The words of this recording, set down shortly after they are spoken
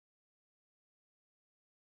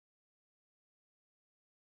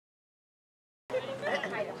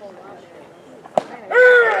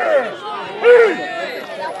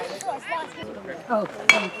Oh,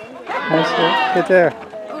 thanks. Nice, get there.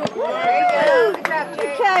 There you go.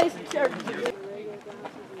 Good job, Jay.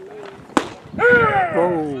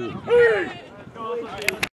 Whoa.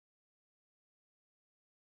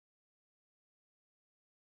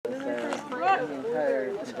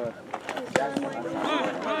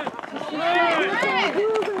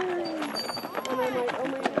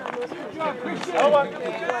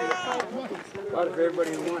 Not if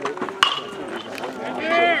everybody wanted.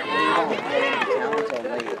 Until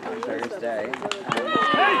late on Thursday.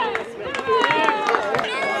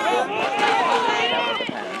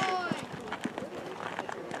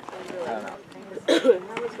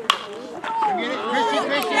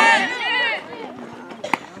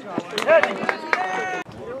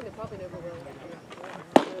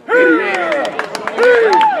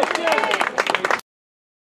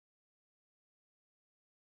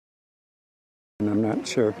 I'm not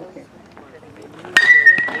sure.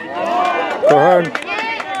 Go hard.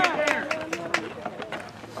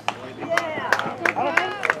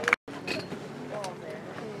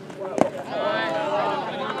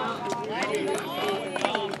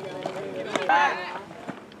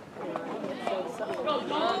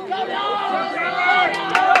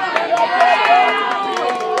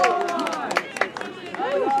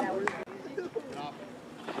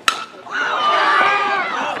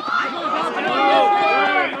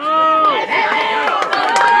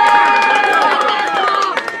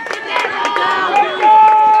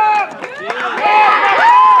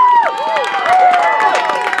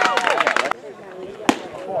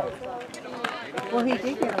 Well, he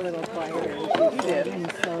did get a little quieter. He did.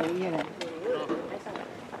 And so, you know.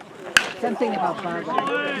 Something about Barbara.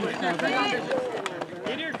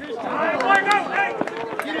 Get here, Chris. Come on,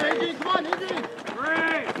 Adrian. Come on, Adrian.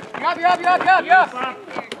 Great.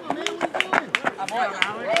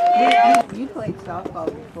 You played softball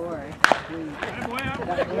before.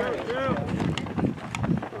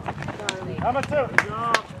 Number 2.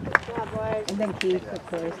 And then Keith, of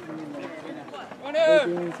course. They're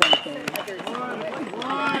doing something.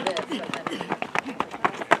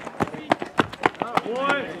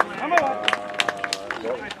 Boy, come on.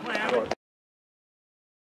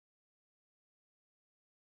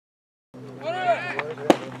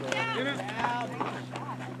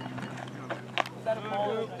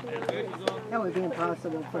 That would be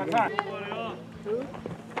impossible for him.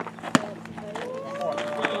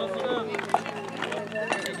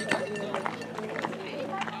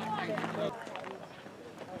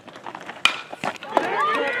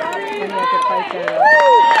 When you have to fight their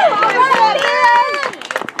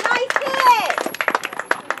Nice hit!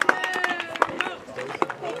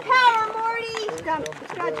 Hey, power, Morty! Scott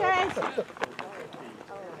Chase!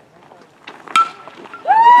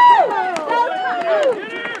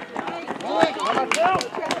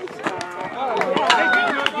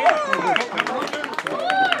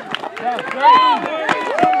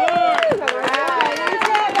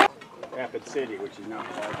 Rapid City, which is not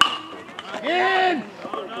far. In!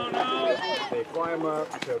 They fly them up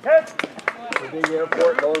to the big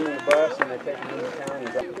airport, load them in the bus, and they take them into town and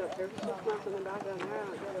drop them.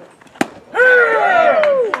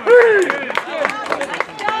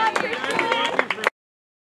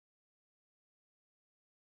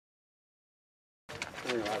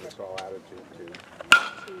 Have this all attitude too.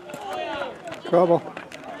 Trouble.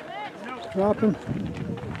 Drop him.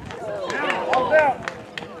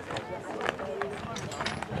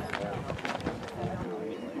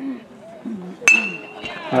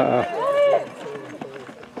 Uh-oh.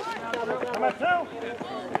 Number 2.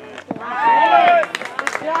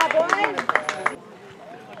 Good job, boys!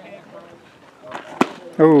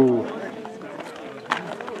 Oh.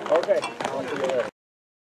 Okay. I'll see you later.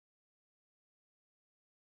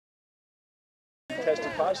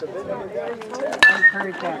 Tested positive. I've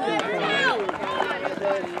heard that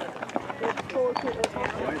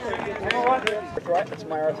before. It's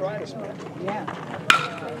my arthritis, man. Yeah.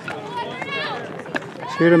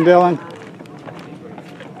 Shoot him, Dylan.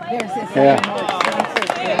 There's this Yeah. more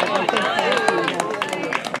expensive.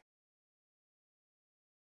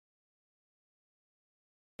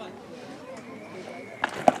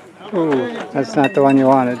 Ooh, that's not the one you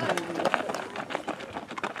wanted.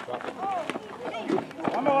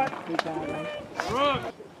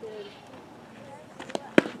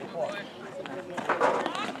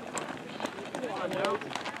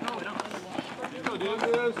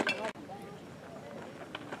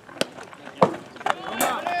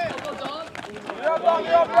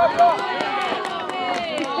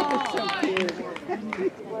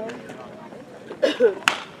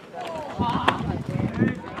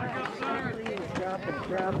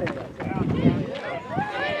 Drop it.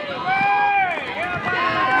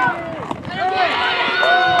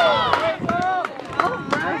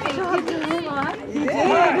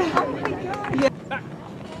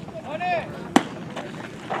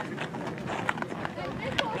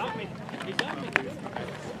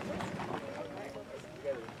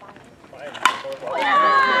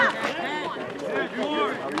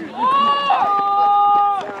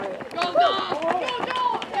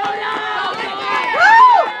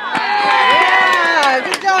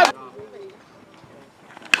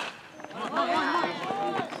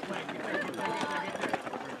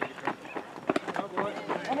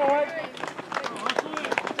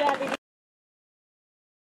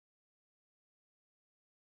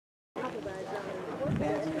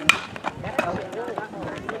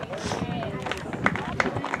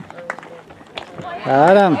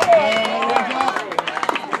 Got him.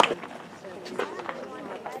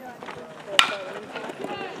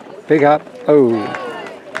 Big hop. Oh.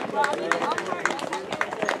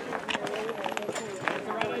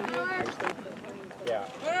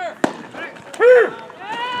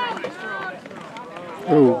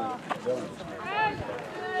 Ooh.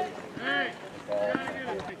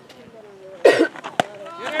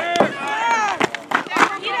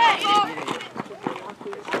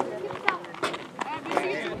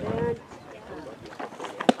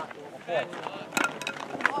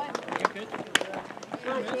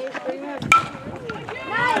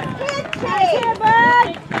 Nice hit, Chase. Bud.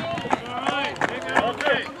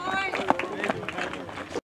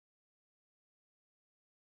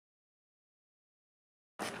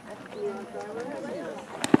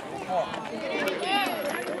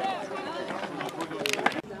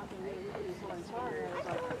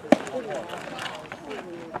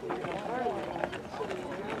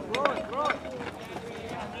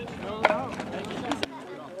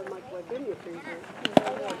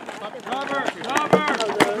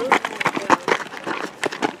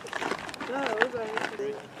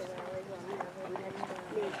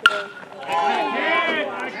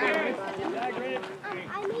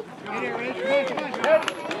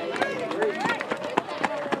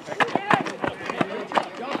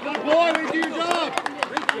 Boy, we do your job.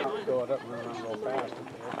 Fill it up and run around real fast.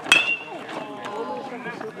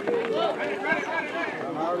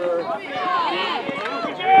 Come harder.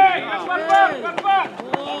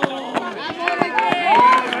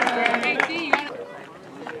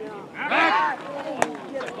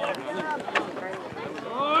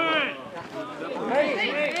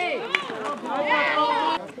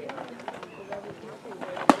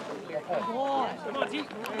 Come on, T.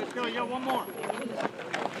 Let's go. You got one more.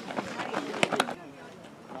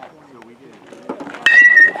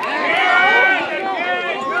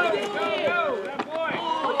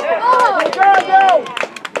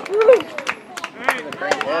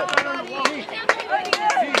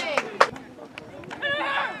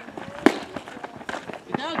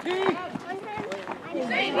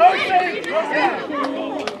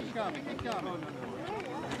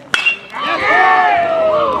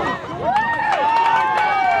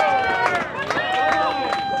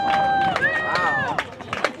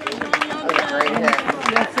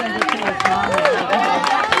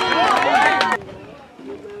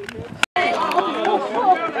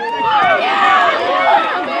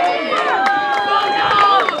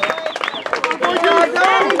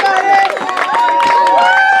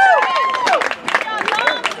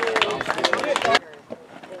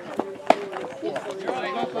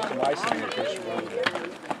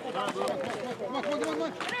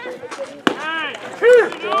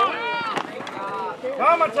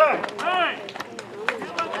 Come attack! Hey!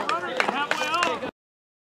 Halfway up.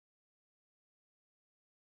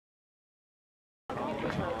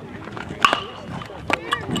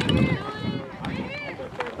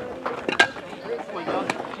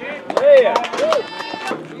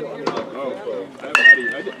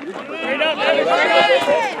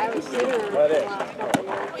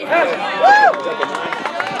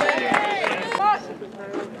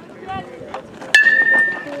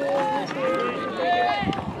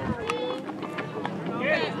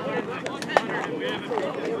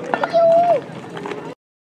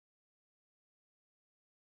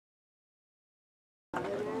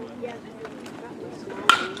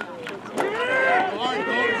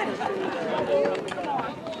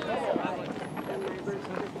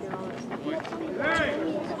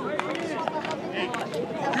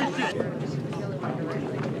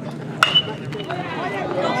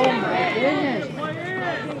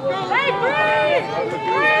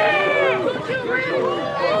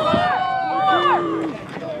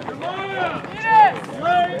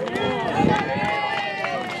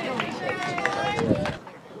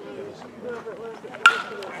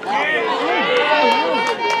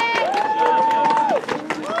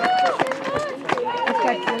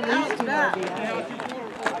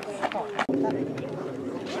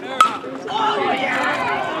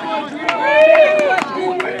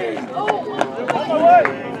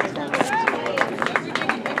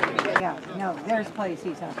 Yeah, no, there's place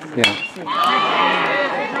he's talking about. Yeah.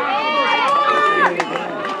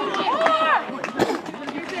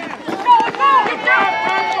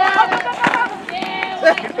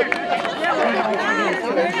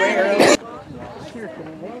 Sure,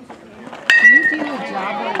 can you do a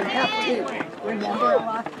job where you have to remember a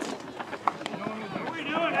lot? What are we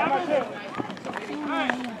doing, Evan?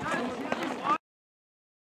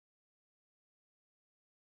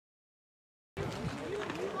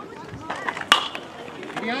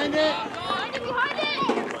 Behind it. Behind it.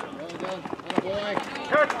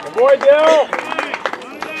 Good boy, Dill.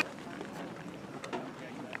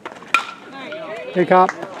 Pick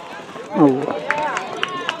up. Oh.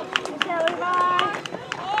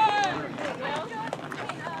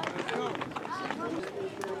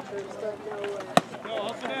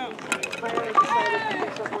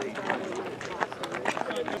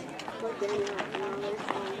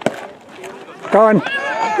 Going.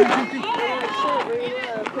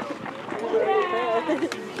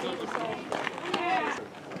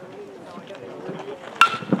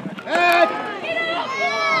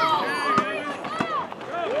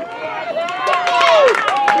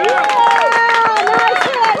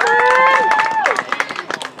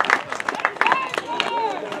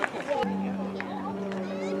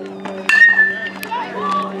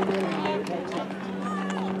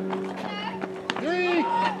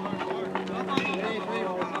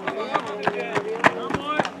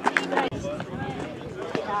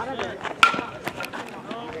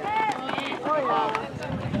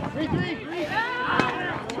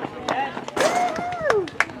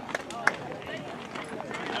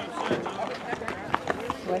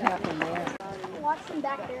 What happened there? Watch him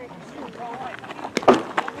back there.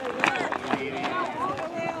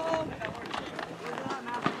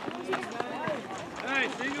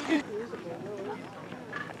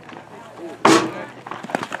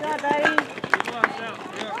 Good, buddy.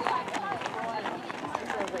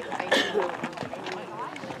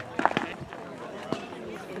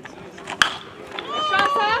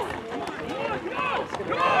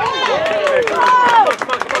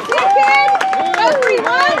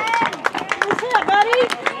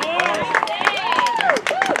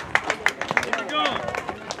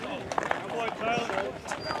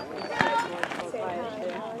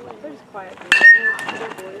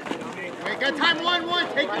 Wait, got time,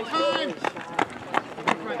 1-1, take your time.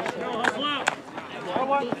 Slow out.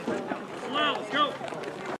 Let's go.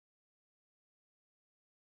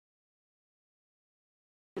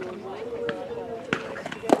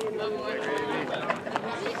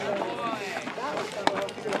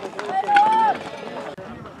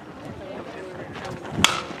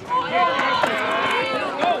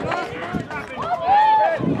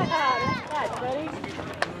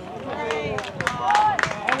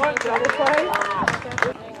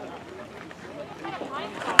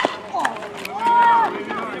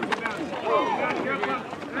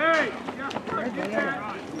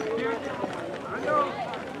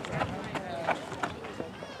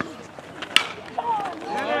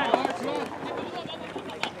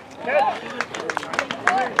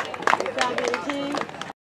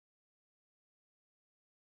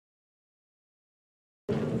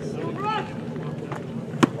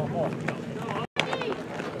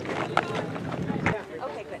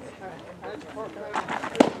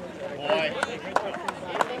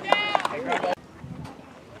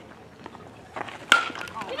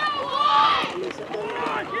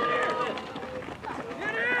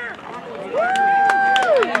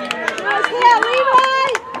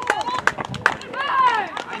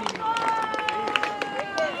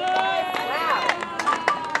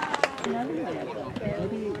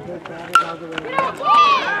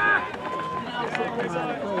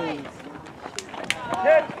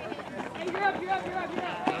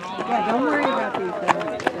 Yeah, don't worry about these things.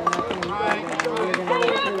 You're going to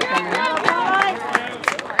get through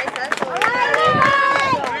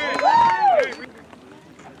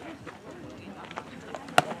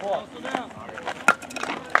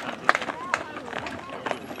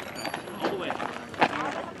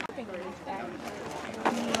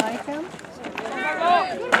You like them?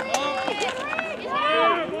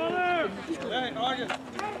 Hey, August.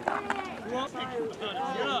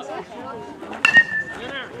 Get up. Get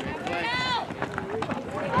there.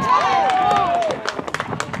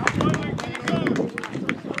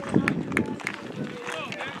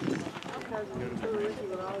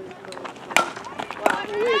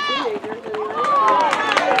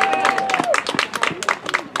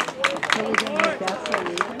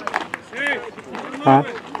 Huh?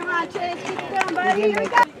 Come on, Chase, keep going, buddy. Here we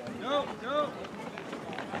go. Go, go.